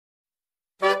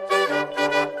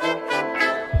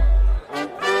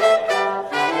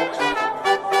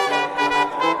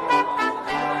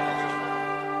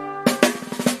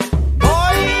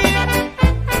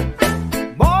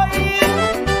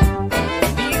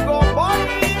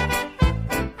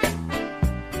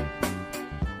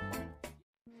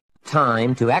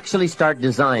time to actually start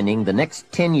designing the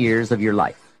next 10 years of your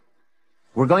life.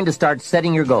 We're going to start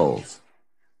setting your goals.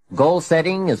 Goal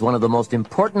setting is one of the most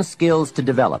important skills to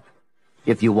develop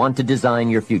if you want to design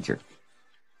your future.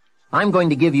 I'm going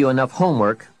to give you enough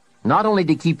homework not only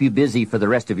to keep you busy for the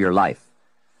rest of your life,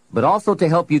 but also to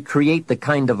help you create the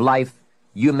kind of life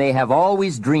you may have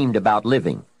always dreamed about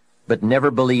living, but never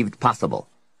believed possible.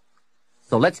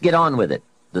 So let's get on with it.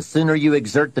 The sooner you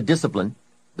exert the discipline,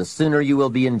 the sooner you will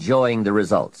be enjoying the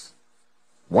results.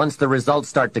 Once the results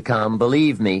start to come,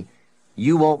 believe me,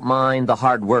 you won't mind the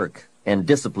hard work and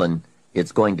discipline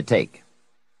it's going to take.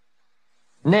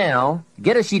 Now,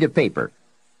 get a sheet of paper,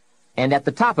 and at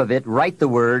the top of it, write the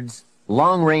words,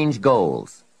 long-range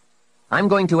goals. I'm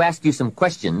going to ask you some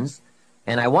questions,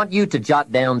 and I want you to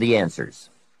jot down the answers.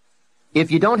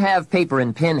 If you don't have paper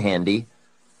and pen handy,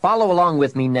 follow along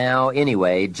with me now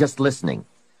anyway, just listening.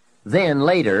 Then,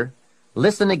 later,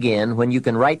 listen again when you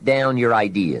can write down your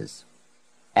ideas.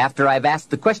 After I've asked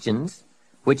the questions,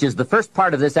 which is the first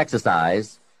part of this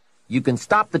exercise, you can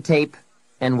stop the tape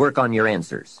and work on your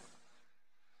answers.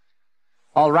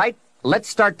 All right, let's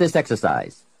start this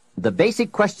exercise. The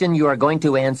basic question you are going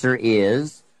to answer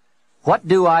is, what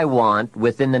do I want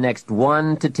within the next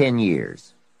 1 to 10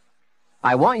 years?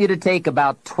 I want you to take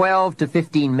about 12 to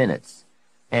 15 minutes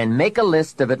and make a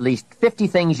list of at least 50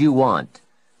 things you want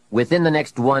within the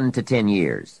next 1 to 10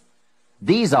 years.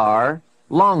 These are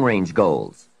long-range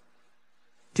goals.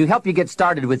 To help you get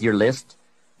started with your list,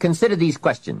 consider these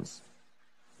questions.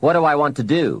 What do I want to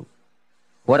do?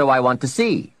 What do I want to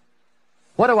see?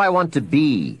 What do I want to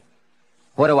be?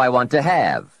 What do I want to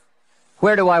have?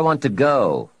 Where do I want to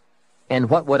go? And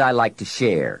what would I like to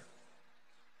share?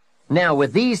 Now,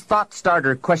 with these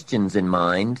thought-starter questions in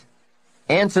mind,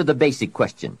 answer the basic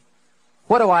question.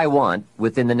 What do I want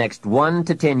within the next 1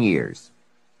 to 10 years?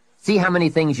 See how many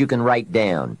things you can write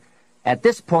down. At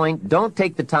this point, don't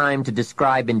take the time to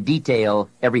describe in detail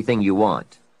everything you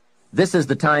want. This is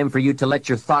the time for you to let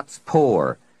your thoughts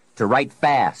pour, to write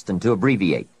fast and to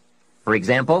abbreviate. For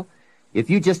example, if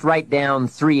you just write down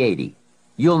 380,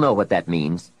 you'll know what that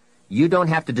means. You don't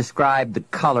have to describe the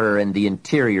color and the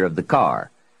interior of the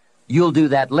car. You'll do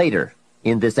that later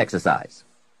in this exercise.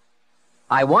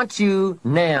 I want you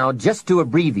now just to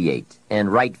abbreviate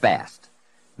and write fast.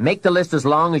 Make the list as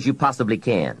long as you possibly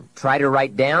can. Try to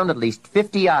write down at least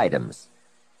 50 items,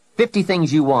 50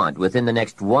 things you want within the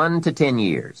next 1 to 10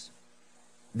 years.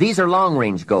 These are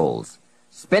long-range goals.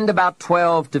 Spend about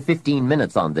 12 to 15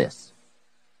 minutes on this.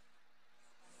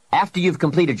 After you've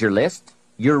completed your list,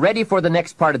 you're ready for the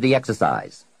next part of the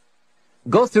exercise.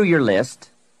 Go through your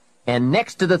list, and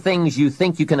next to the things you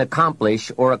think you can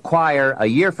accomplish or acquire a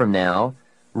year from now,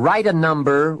 write a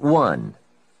number 1.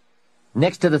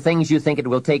 Next to the things you think it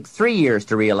will take 3 years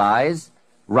to realize,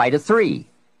 write a 3.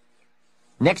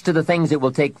 Next to the things it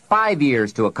will take 5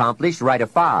 years to accomplish, write a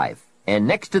 5. And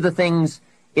next to the things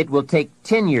it will take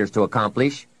 10 years to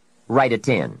accomplish, write a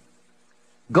 10.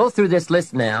 Go through this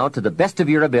list now to the best of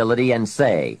your ability and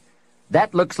say,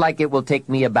 that looks like it will take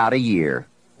me about a year,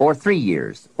 or 3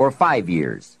 years, or 5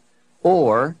 years,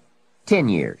 or 10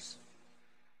 years.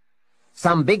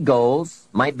 Some big goals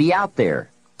might be out there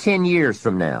 10 years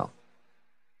from now.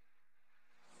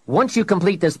 Once you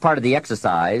complete this part of the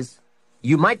exercise,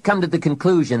 you might come to the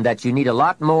conclusion that you need a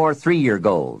lot more 3-year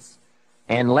goals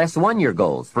and less 1-year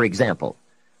goals, for example,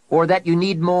 or that you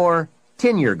need more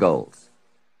 10-year goals.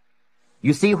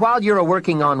 You see, while you're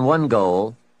working on one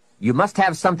goal, you must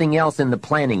have something else in the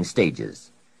planning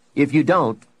stages. If you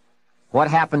don't, what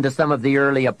happened to some of the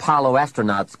early Apollo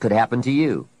astronauts could happen to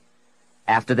you.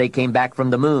 After they came back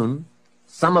from the moon,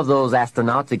 some of those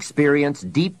astronauts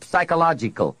experienced deep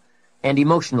psychological and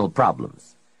emotional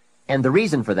problems. And the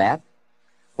reason for that?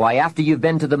 Why, after you've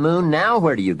been to the moon, now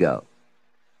where do you go?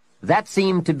 That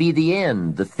seemed to be the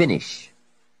end, the finish.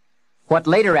 What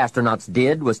later astronauts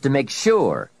did was to make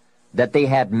sure that they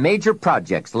had major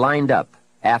projects lined up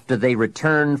after they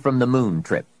returned from the moon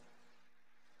trip.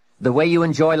 The way you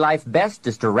enjoy life best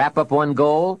is to wrap up one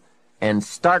goal and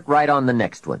start right on the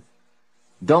next one.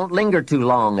 Don't linger too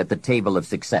long at the table of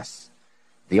success.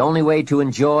 The only way to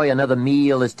enjoy another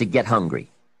meal is to get hungry.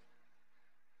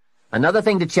 Another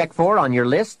thing to check for on your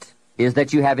list is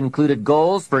that you have included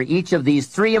goals for each of these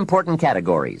 3 important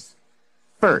categories.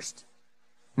 First,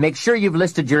 make sure you've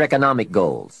listed your economic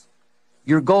goals,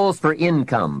 your goals for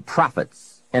income,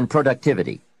 profits, and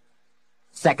productivity.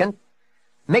 Second,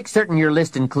 make certain your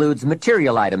list includes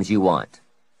material items you want,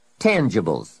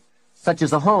 tangibles, such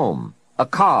as a home, a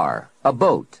car, a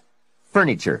boat,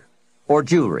 furniture, or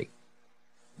jewelry.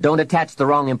 Don't attach the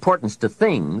wrong importance to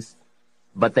things,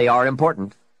 but they are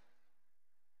important.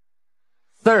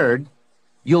 Third,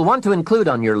 you'll want to include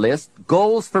on your list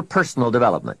goals for personal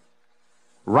development.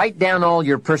 Write down all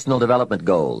your personal development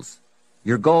goals.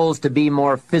 Your goals to be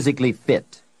more physically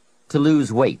fit, to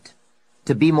lose weight,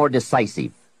 to be more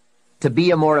decisive, to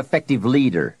be a more effective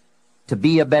leader, to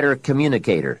be a better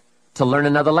communicator, to learn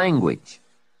another language.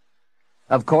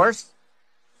 Of course,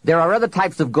 there are other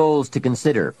types of goals to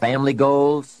consider: family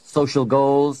goals, social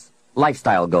goals,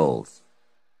 lifestyle goals.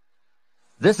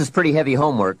 This is pretty heavy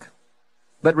homework,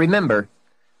 but remember,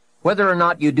 whether or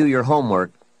not you do your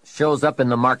homework shows up in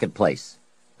the marketplace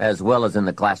as well as in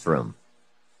the classroom.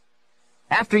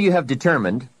 After you have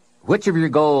determined which of your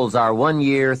goals are 1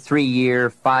 year, 3 year,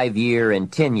 5 year,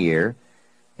 and 10 year,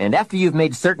 and after you've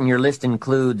made certain your list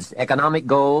includes economic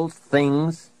goals,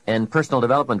 things, and personal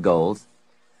development goals,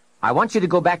 I want you to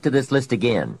go back to this list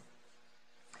again.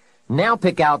 Now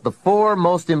pick out the 4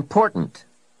 most important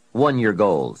 1-year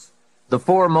goals, the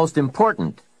 4 most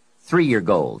important 3-year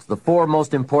goals, the 4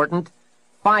 most important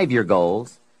 5-year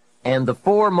goals, and the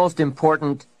 4 most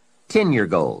important 10-year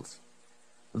goals.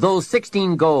 Those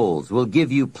 16 goals will give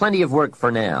you plenty of work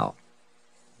for now.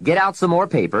 Get out some more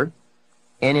paper,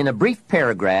 and in a brief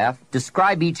paragraph,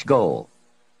 describe each goal.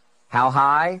 How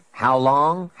high, how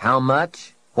long, how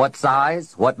much, what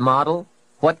size, what model,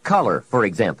 what color, for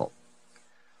example.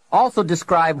 Also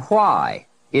describe why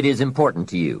it is important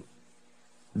to you.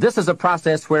 This is a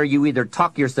process where you either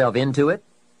talk yourself into it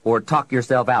or talk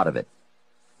yourself out of it,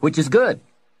 which is good.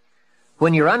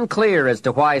 When you're unclear as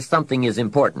to why something is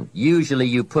important, usually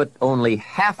you put only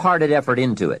half-hearted effort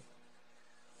into it.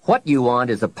 What you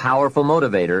want is a powerful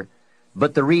motivator,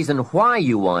 but the reason why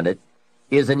you want it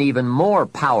is an even more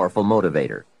powerful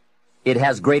motivator. It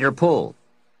has greater pull.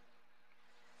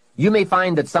 You may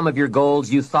find that some of your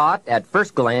goals you thought at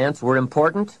first glance were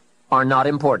important are not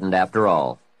important after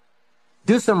all.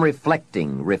 Do some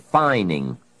reflecting,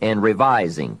 refining, and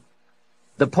revising.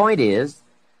 The point is,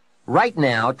 right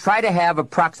now, try to have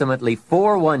approximately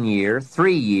 4 1-year,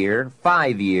 3-year,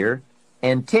 5-year,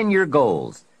 and 10-year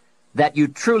goals that you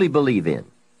truly believe in,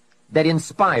 that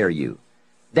inspire you,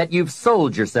 that you've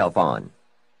sold yourself on.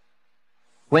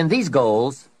 When these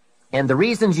goals and the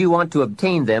reasons you want to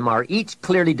obtain them are each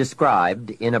clearly described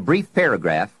in a brief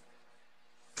paragraph,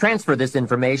 transfer this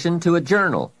information to a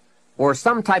journal or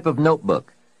some type of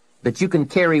notebook that you can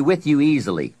carry with you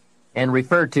easily and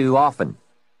refer to often.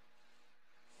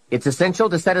 It's essential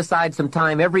to set aside some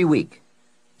time every week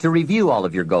to review all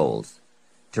of your goals,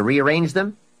 to rearrange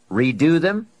them, redo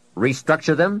them,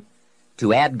 restructure them,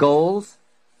 to add goals,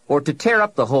 or to tear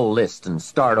up the whole list and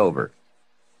start over.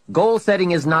 Goal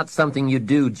setting is not something you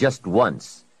do just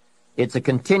once. It's a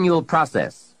continual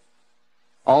process.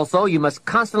 Also, you must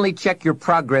constantly check your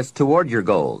progress toward your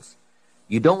goals.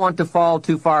 You don't want to fall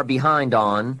too far behind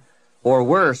on, or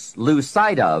worse, lose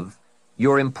sight of,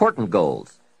 your important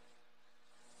goals.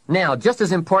 Now, just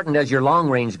as important as your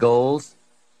long-range goals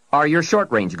are your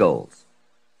short-range goals.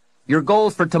 Your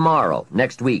goals for tomorrow,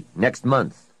 next week, next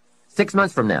month, 6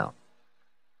 months from now.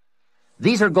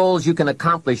 These are goals you can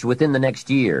accomplish within the next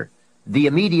year, the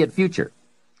immediate future.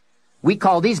 We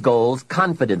call these goals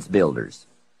confidence builders.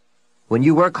 When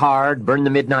you work hard, burn the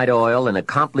midnight oil, and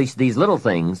accomplish these little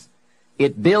things,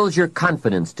 it builds your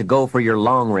confidence to go for your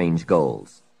long-range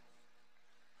goals.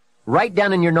 Write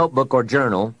down in your notebook or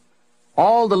journal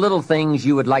all the little things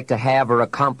you would like to have or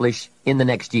accomplish in the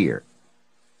next year.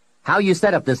 How you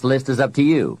set up this list is up to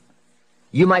you.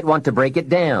 You might want to break it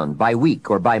down by week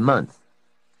or by month.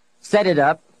 Set it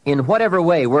up in whatever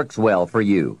way works well for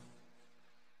you.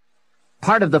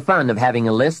 Part of the fun of having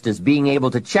a list is being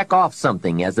able to check off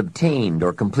something as obtained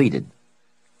or completed.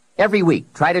 Every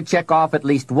week, try to check off at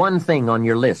least one thing on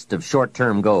your list of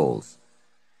short-term goals.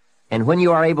 And when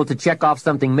you are able to check off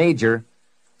something major,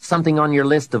 something on your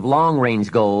list of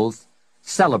long-range goals,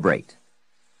 celebrate.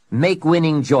 Make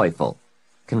winning joyful.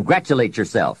 Congratulate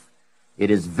yourself.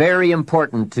 It is very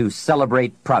important to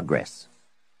celebrate progress.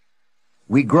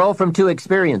 We grow from 2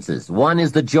 experiences. One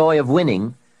is the joy of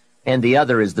winning, and the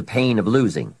other is the pain of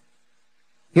losing.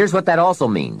 Here's what that also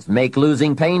means. Make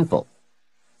losing painful.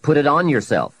 Put it on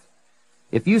yourself.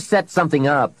 If you set something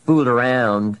up, fooled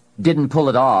around, didn't pull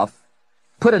it off,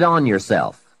 put it on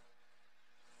yourself.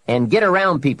 And get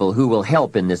around people who will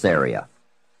help in this area.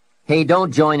 Hey,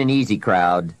 don't join an easy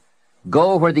crowd.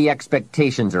 Go where the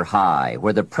expectations are high,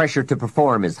 where the pressure to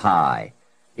perform is high.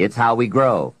 It's how we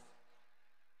grow.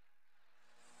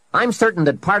 I'm certain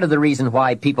that part of the reason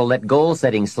why people let goal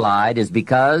setting slide is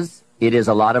because it is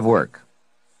a lot of work.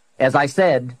 As I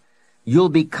said, you'll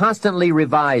be constantly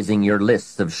revising your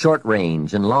lists of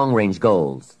short-range and long-range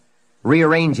goals,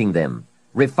 rearranging them,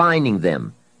 refining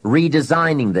them,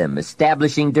 redesigning them,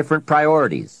 establishing different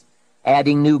priorities,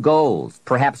 adding new goals,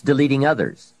 perhaps deleting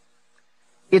others.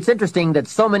 It's interesting that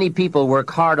so many people work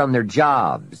hard on their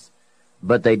jobs,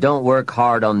 but they don't work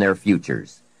hard on their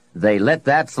futures. They let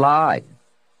that slide.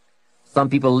 Some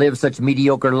people live such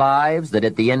mediocre lives that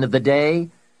at the end of the day,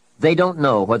 they don't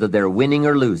know whether they're winning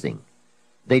or losing.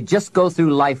 They just go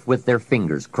through life with their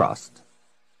fingers crossed.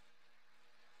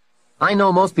 I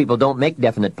know most people don't make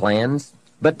definite plans,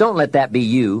 but don't let that be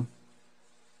you.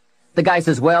 The guy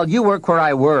says, well, you work where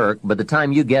I work, but the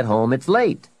time you get home, it's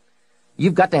late.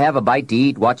 You've got to have a bite to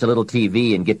eat, watch a little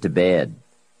TV, and get to bed.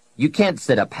 You can't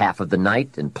sit up half of the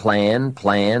night and plan.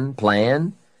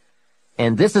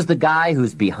 And this is the guy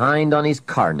who's behind on his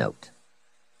car note.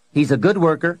 He's a good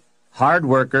worker, hard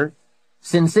worker,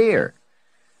 sincere.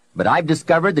 But I've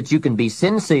discovered that you can be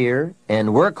sincere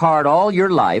and work hard all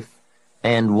your life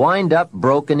and wind up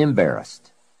broke and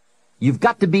embarrassed. You've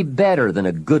got to be better than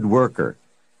a good worker.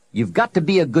 You've got to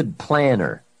be a good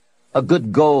planner, a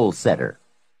good goal setter.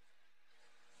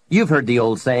 You've heard the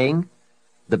old saying,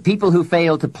 the people who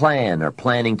fail to plan are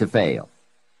planning to fail.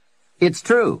 It's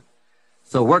true.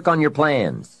 So work on your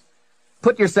plans.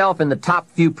 Put yourself in the top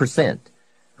few percent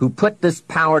who put this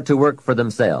power to work for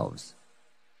themselves.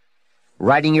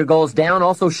 Writing your goals down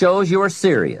also shows you are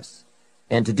serious.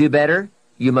 And to do better,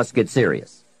 you must get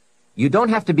serious. You don't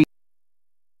have to be...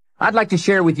 I'd like to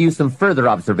share with you some further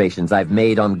observations I've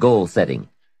made on goal setting.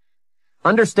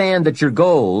 Understand that your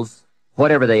goals,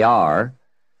 whatever they are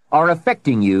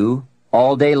affecting you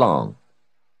all day long.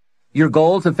 Your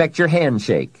goals affect your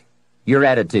handshake, your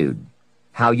attitude,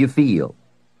 how you feel.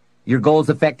 Your goals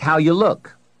affect how you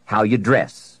look, how you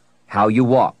dress, how you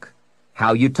walk,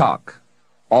 how you talk.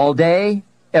 All day,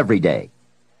 every day.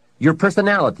 Your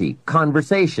personality,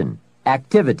 conversation,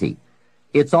 activity.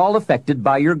 It's all affected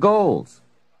by your goals.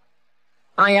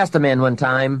 I asked a man one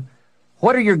time,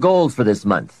 what are your goals for this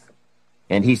month?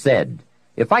 And he said,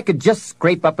 if I could just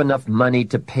scrape up enough money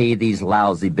to pay these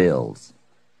lousy bills.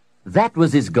 That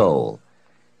was his goal.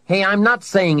 Hey, I'm not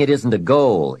saying it isn't a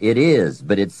goal. It is,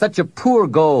 but it's such a poor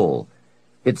goal.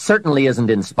 It certainly isn't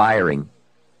inspiring.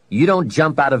 You don't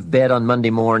jump out of bed on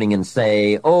Monday morning and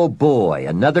say, oh boy,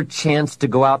 another chance to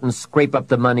go out and scrape up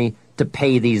the money to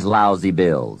pay these lousy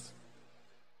bills.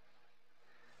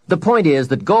 The point is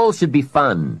that goals should be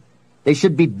fun. They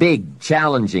should be big,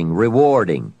 challenging,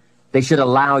 rewarding. They should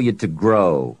allow you to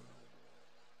grow.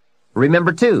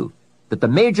 Remember, too, that the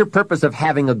major purpose of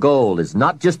having a goal is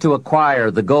not just to acquire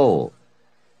the goal.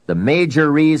 The major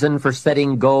reason for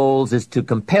setting goals is to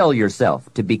compel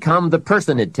yourself to become the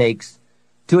person it takes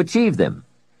to achieve them.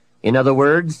 In other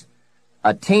words,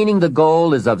 attaining the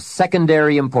goal is of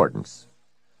secondary importance.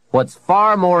 What's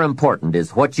far more important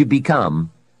is what you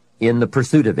become in the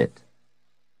pursuit of it.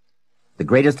 The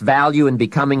greatest value in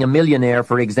becoming a millionaire,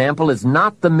 for example, is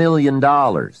not the $1 million.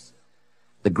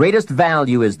 The greatest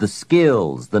value is the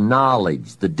skills, the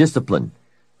knowledge, the discipline,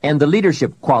 and the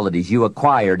leadership qualities you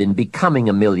acquired in becoming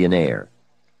a millionaire.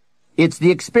 It's the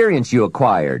experience you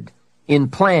acquired in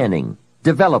planning,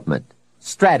 development,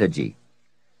 strategy.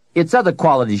 It's other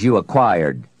qualities you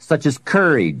acquired, such as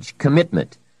courage,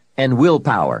 commitment, and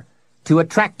willpower, to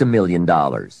attract $1 million.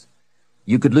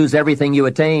 You could lose everything you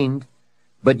attained,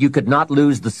 but you could not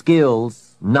lose the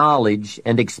skills, knowledge,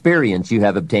 and experience you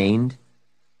have obtained.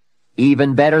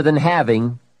 Even better than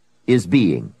having is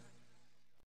being.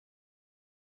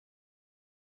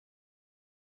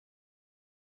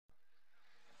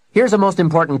 Here's a most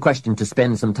important question to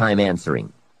spend some time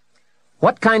answering.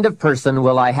 What kind of person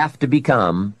will I have to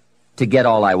become to get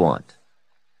all I want?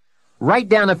 Write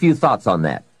down a few thoughts on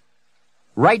that.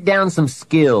 Write down some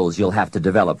skills you'll have to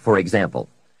develop, for example,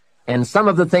 and some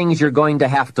of the things you're going to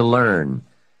have to learn.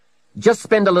 Just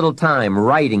spend a little time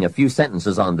writing a few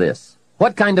sentences on this.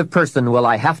 What kind of person will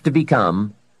I have to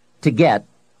become to get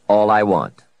all I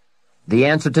want? The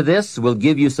answer to this will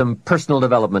give you some personal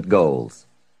development goals.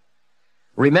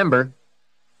 Remember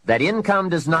that income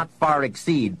does not far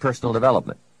exceed personal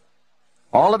development.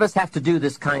 All of us have to do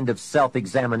this kind of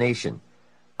self-examination.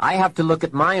 I have to look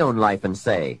at my own life and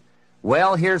say,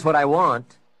 well, here's what I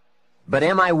want, but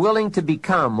am I willing to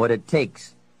become what it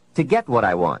takes to get what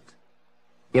I want?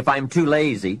 If I'm too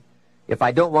lazy, if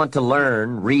I don't want to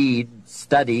learn, read,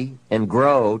 study, and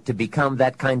grow to become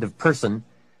that kind of person,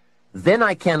 then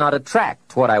I cannot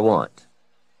attract what I want.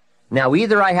 Now,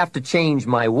 either I have to change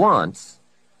my wants,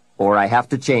 or I have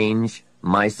to change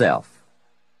myself.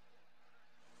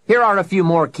 Here are a few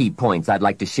more key points I'd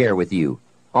like to share with you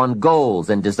on goals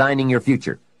and designing your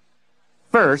future.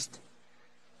 First,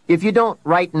 if you don't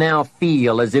right now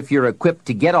feel as if you're equipped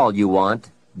to get all you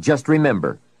want, just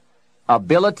remember,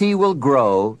 Ability will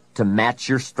grow to match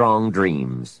your strong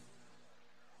dreams.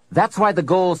 That's why the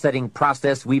goal-setting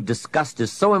process we've discussed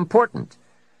is so important.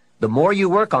 The more you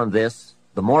work on this,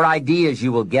 the more ideas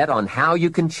you will get on how you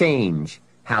can change,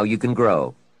 how you can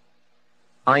grow.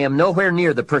 I am nowhere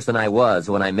near the person I was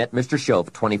when I met Mr.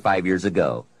 Shoaff 25 years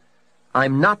ago.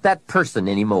 I'm not that person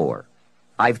anymore.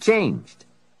 I've changed.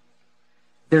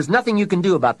 There's nothing you can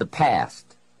do about the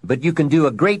past, but you can do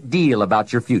a great deal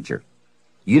about your future.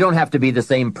 You don't have to be the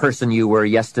same person you were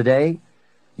yesterday.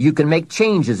 You can make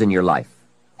changes in your life,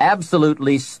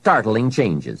 absolutely startling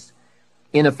changes,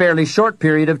 in a fairly short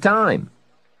period of time.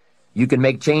 You can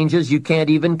make changes you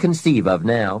can't even conceive of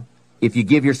now, if you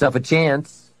give yourself a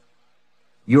chance.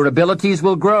 Your abilities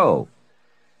will grow.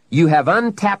 You have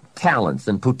untapped talents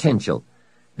and potential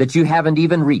that you haven't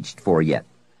even reached for yet.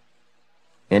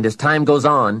 And as time goes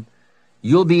on,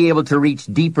 you'll be able to reach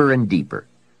deeper and deeper.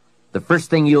 The first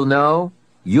thing you'll know,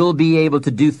 you'll be able to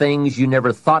do things you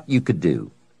never thought you could do.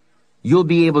 You'll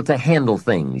be able to handle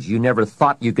things you never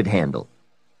thought you could handle.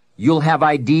 You'll have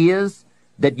ideas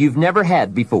that you've never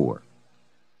had before.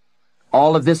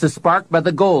 All of this is sparked by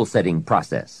the goal-setting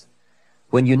process.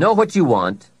 When you know what you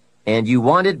want, and you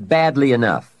want it badly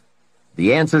enough,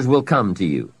 the answers will come to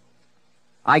you.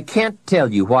 I can't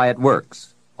tell you why it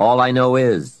works. All I know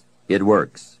is, it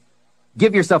works.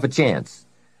 Give yourself a chance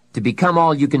to become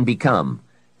all you can become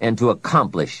and to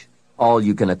accomplish all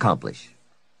you can accomplish.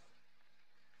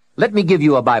 Let me give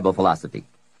you a Bible philosophy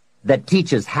that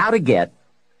teaches how to get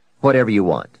whatever you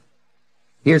want.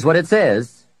 Here's what it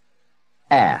says.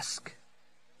 Ask.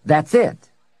 That's it.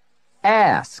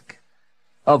 Ask.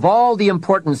 Of all the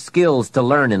important skills to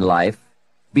learn in life,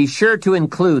 be sure to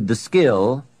include the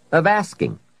skill of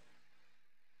asking.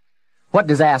 What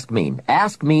does ask mean?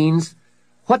 Ask means,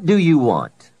 what do you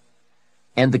want?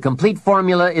 And the complete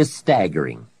formula is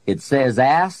staggering. It says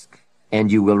ask,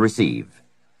 and you will receive.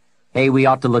 Hey, we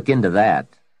ought to look into that.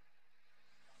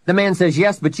 The man says,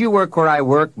 yes, but you work where I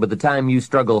work. By the time you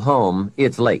struggle home,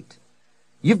 it's late.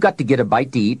 You've got to get a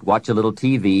bite to eat, watch a little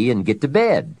TV, and get to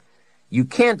bed. You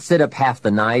can't sit up half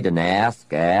the night and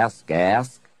ask.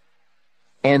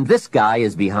 And this guy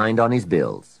is behind on his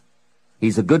bills.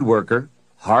 He's a good worker,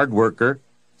 hard worker,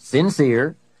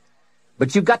 sincere,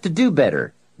 but you've got to do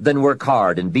better than work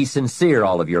hard and be sincere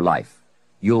all of your life.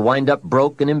 You'll wind up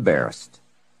broke and embarrassed.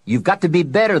 You've got to be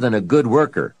better than a good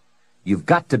worker. You've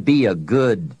got to be a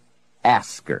good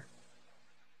asker.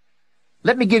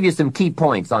 Let me give you some key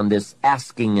points on this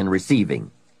asking and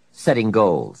receiving, setting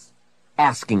goals,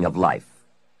 asking of life.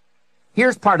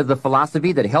 Here's part of the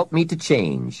philosophy that helped me to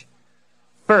change.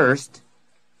 First,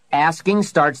 asking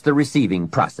starts the receiving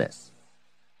process.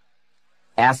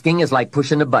 Asking is like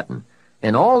pushing a button,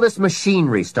 and all this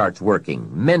machinery starts working,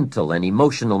 mental and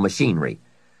emotional machinery.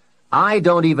 I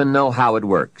don't even know how it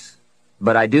works,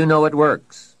 but I do know it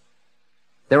works.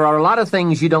 There are a lot of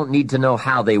things you don't need to know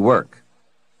how they work.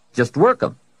 Just work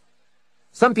them.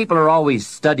 Some people are always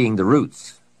studying the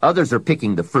roots. Others are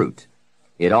picking the fruit.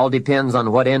 It all depends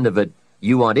on what end of it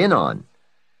you want in on.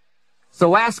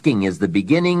 So asking is the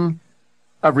beginning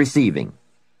of receiving.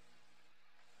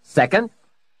 Second,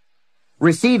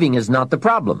 receiving is not the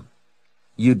problem.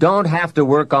 You don't have to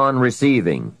work on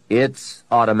receiving. It's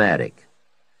automatic.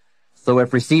 So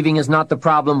if receiving is not the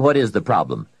problem, what is the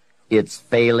problem? It's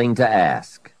failing to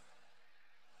ask.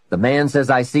 The man says,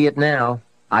 I see it now.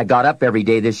 I got up every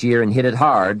day this year and hit it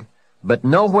hard, but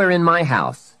nowhere in my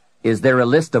house is there a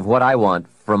list of what I want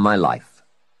from my life.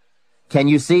 Can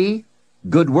you see?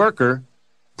 Good worker,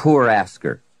 poor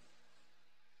asker.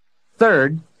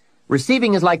 Third,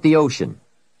 receiving is like the ocean.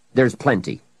 There's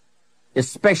plenty,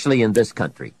 especially in this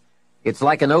country. It's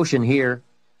like an ocean here.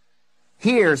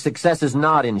 Here, success is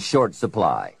not in short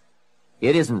supply.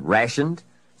 It isn't rationed,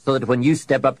 so that when you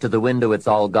step up to the window, it's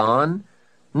all gone.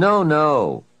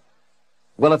 No.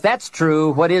 Well, if that's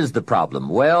true, what is the problem?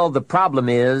 Well, the problem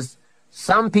is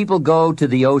some people go to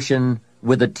the ocean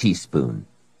with a teaspoon.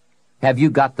 Have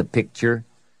you got the picture?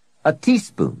 A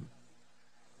teaspoon.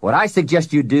 What I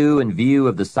suggest you do in view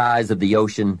of the size of the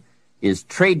ocean is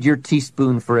trade your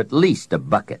teaspoon for at least a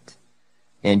bucket,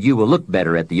 and you will look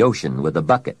better at the ocean with a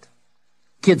bucket.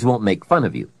 Kids won't make fun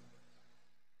of you.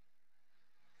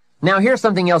 Now, here's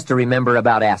something else to remember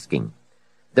about asking.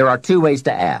 There are two ways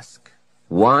to ask.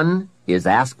 One is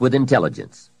ask with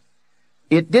intelligence.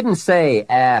 It didn't say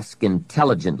ask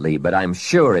intelligently, but I'm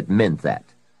sure it meant that.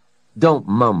 Don't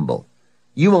mumble.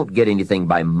 You won't get anything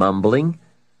by mumbling.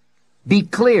 Be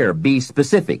clear, be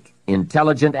specific.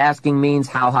 Intelligent asking means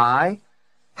how high,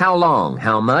 how long,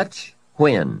 how much,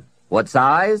 when, what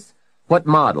size, what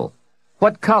model,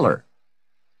 what color.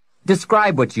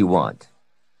 Describe what you want.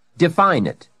 Define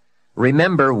it.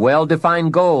 Remember,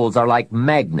 well-defined goals are like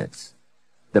magnets.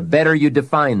 The better you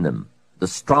define them, the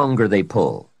stronger they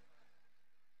pull.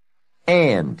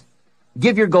 And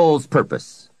give your goals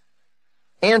purpose.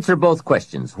 Answer both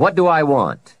questions. What do I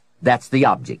want? That's the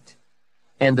object.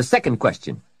 And the second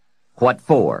question, what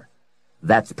for?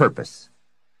 That's purpose.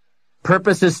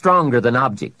 Purpose is stronger than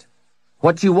object.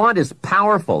 What you want is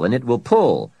powerful and it will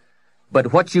pull,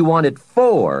 but what you want it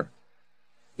for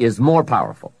is more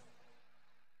powerful.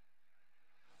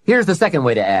 Here's the second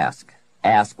way to ask.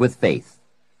 Ask with faith.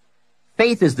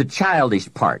 Faith is the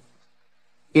childish part.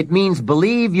 It means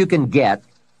believe you can get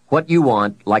what you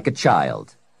want like a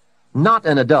child, not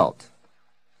an adult.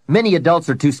 Many adults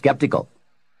are too skeptical.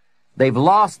 They've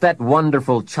lost that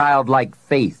wonderful childlike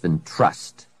faith and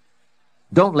trust.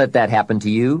 Don't let that happen to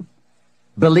you.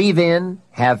 Believe in,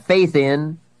 have faith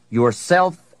in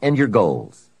yourself and your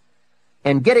goals.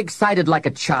 And get excited like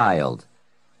a child.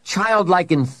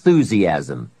 Childlike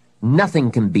enthusiasm.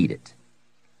 Nothing can beat it.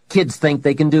 Kids think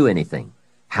they can do anything.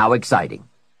 How exciting.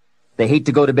 They hate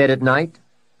to go to bed at night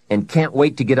and can't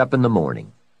wait to get up in the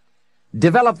morning.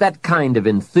 Develop that kind of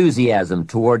enthusiasm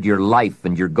toward your life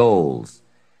and your goals.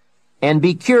 And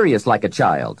be curious like a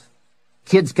child.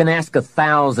 Kids can ask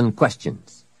 1,000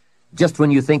 questions. Just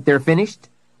when you think they're finished,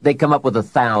 they come up with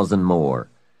 1,000 more.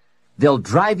 They'll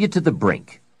drive you to the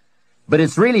brink. But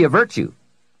it's really a virtue.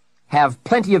 Have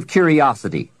plenty of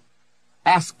curiosity.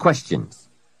 Ask questions.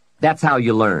 That's how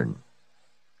you learn.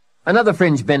 Another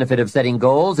fringe benefit of setting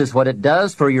goals is what it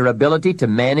does for your ability to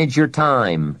manage your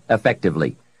time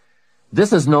effectively.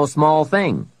 This is no small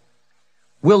thing.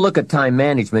 We'll look at time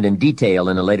management in detail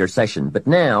in a later session, but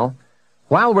now,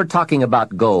 while we're talking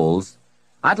about goals,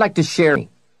 I'd like to share.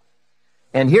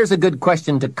 And here's a good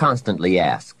question to constantly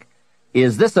ask.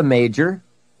 Is this a major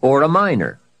or a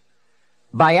minor?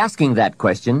 By asking that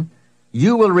question,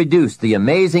 you will reduce the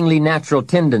amazingly natural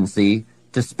tendency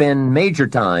to spend major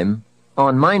time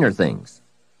on minor things.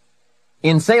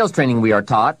 In sales training, we are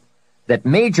taught that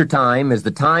major time is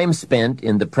the time spent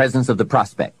in the presence of the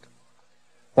prospect,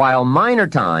 while minor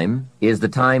time is the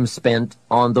time spent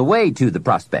on the way to the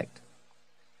prospect.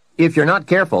 If you're not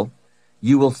careful,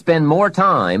 you will spend more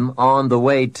time on the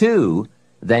way to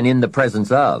than in the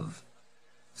presence of.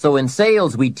 So in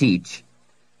sales we teach,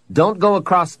 don't go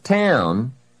across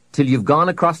town till you've gone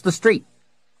across the street.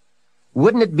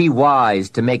 Wouldn't it be wise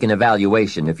to make an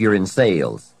evaluation if you're in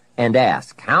sales and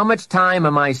ask, how much time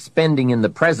am I spending in the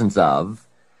presence of,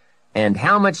 and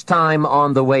how much time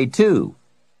on the way to?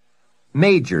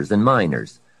 Majors and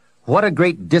minors. What a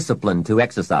great discipline to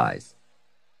exercise.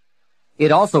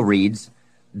 It also reads,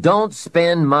 don't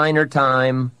spend minor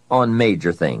time on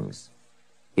major things.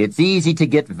 It's easy to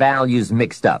get values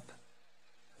mixed up.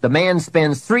 The man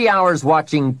spends 3 hours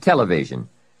watching television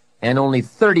and only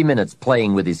 30 minutes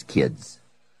playing with his kids.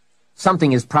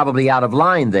 Something is probably out of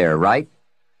line there, right?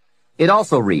 It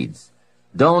also reads,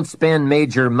 don't spend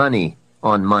major money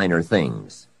on minor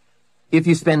things. If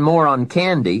you spend more on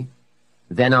candy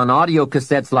than on audio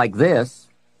cassettes like this,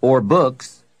 or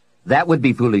books, that would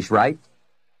be foolish, right?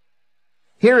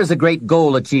 Here is a great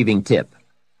goal-achieving tip.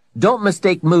 Don't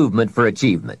mistake movement for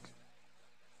achievement.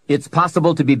 It's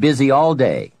possible to be busy all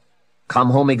day,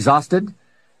 come home exhausted,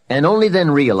 and only then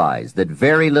realize that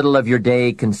very little of your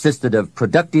day consisted of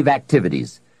productive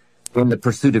activities in the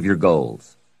pursuit of your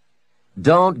goals.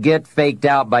 Don't get faked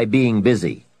out by being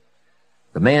busy.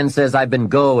 The man says, I've been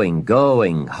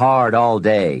going hard all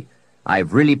day.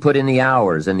 I've really put in the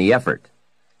hours and the effort.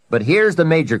 But here's the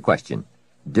major question.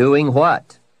 Doing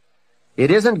what?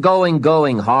 It isn't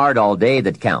going hard all day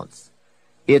that counts.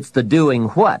 It's the doing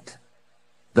what,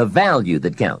 the value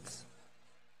that counts.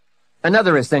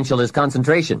 Another essential is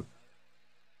concentration.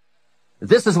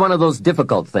 This is one of those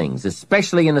difficult things,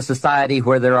 especially in a society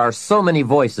where there are so many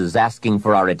voices asking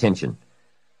for our attention.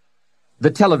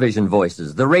 The television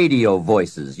voices, the radio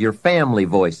voices, your family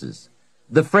voices,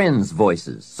 the friends'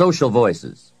 voices, social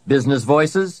voices, business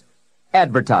voices,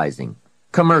 advertising,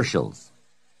 commercials.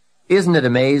 Isn't it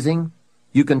amazing?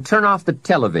 You can turn off the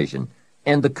television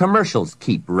and the commercials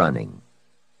keep running.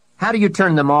 How do you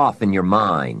turn them off in your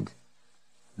mind?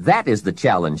 That is the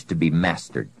challenge to be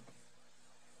mastered.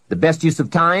 The best use of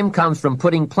time comes from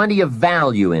putting plenty of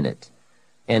value in it,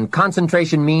 and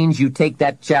concentration means you take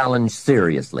that challenge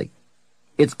seriously.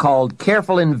 It's called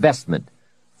careful investment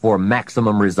for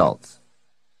maximum results.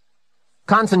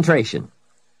 Concentration.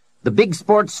 The big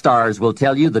sports stars will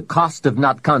tell you the cost of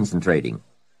not concentrating.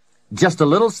 Just a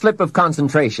little slip of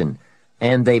concentration,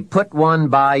 and they put one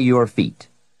by your feet.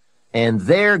 And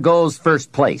there goes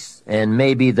first place, and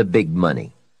maybe the big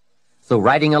money. So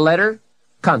writing a letter,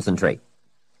 concentrate.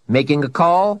 Making a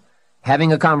call,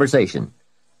 having a conversation,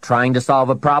 trying to solve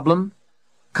a problem,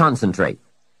 concentrate.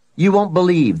 You won't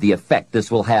believe the effect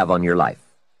this will have on your life.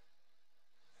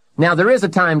 Now, there is a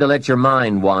time to let your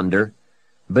mind wander,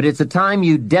 but it's a time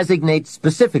you designate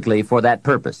specifically for that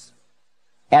purpose.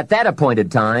 At that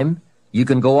appointed time, you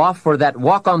can go off for that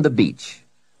walk on the beach,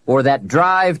 or that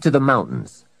drive to the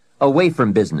mountains, away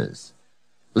from business.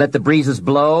 Let the breezes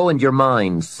blow and your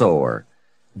mind soar.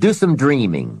 Do some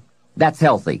dreaming. That's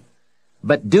healthy.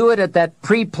 But do it at that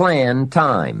pre-planned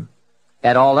time.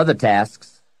 At all other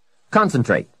tasks,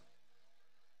 concentrate.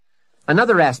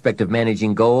 Another aspect of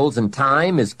managing goals and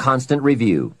time is constant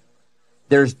review.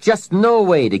 There's just no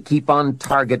way to keep on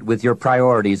target with your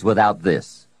priorities without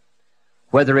this.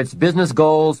 Whether it's business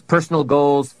goals, personal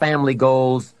goals, family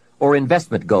goals, or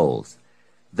investment goals,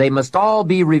 they must all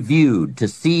be reviewed to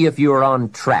see if you are on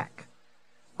track,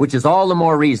 which is all the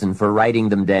more reason for writing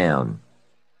them down.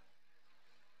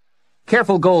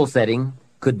 Careful goal setting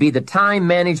could be the time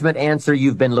management answer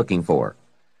you've been looking for.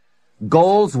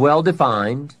 Goals well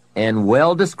defined and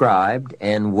well described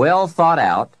and well thought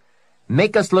out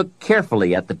make us look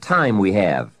carefully at the time we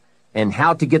have and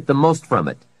how to get the most from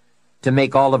it to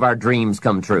make all of our dreams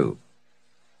come true.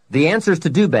 The answers to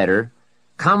do better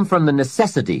come from the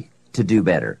necessity to do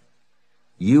better.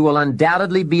 You will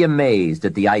undoubtedly be amazed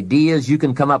at the ideas you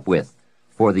can come up with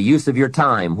for the use of your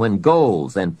time when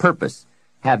goals and purpose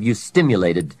have you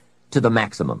stimulated to the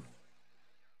maximum.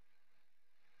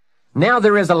 Now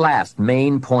there is a last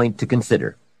main point to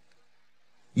consider.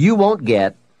 You won't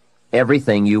get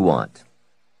everything you want.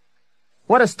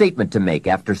 What a statement to make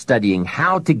after studying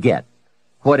how to get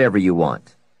whatever you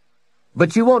want.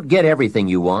 But you won't get everything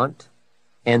you want,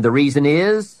 and the reason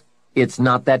is, it's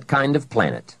not that kind of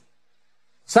planet.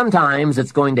 Sometimes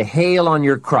it's going to hail on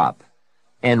your crop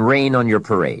and rain on your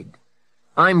parade.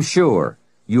 I'm sure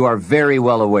you are very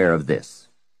well aware of this.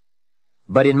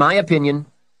 But in my opinion,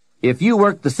 if you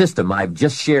work the system I've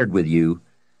just shared with you,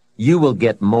 you will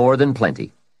get more than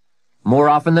plenty. More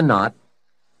often than not,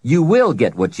 you will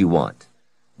get what you want.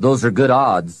 Those are good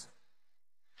odds.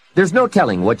 There's no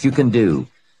telling what you can do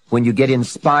when you get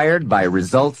inspired by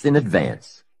results in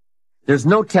advance. There's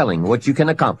no telling what you can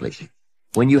accomplish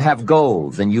when you have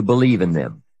goals and you believe in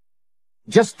them.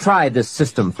 Just try this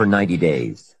system for 90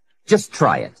 days. Just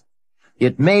try it.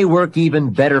 It may work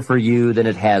even better for you than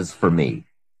it has for me.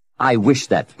 I wish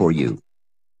that for you.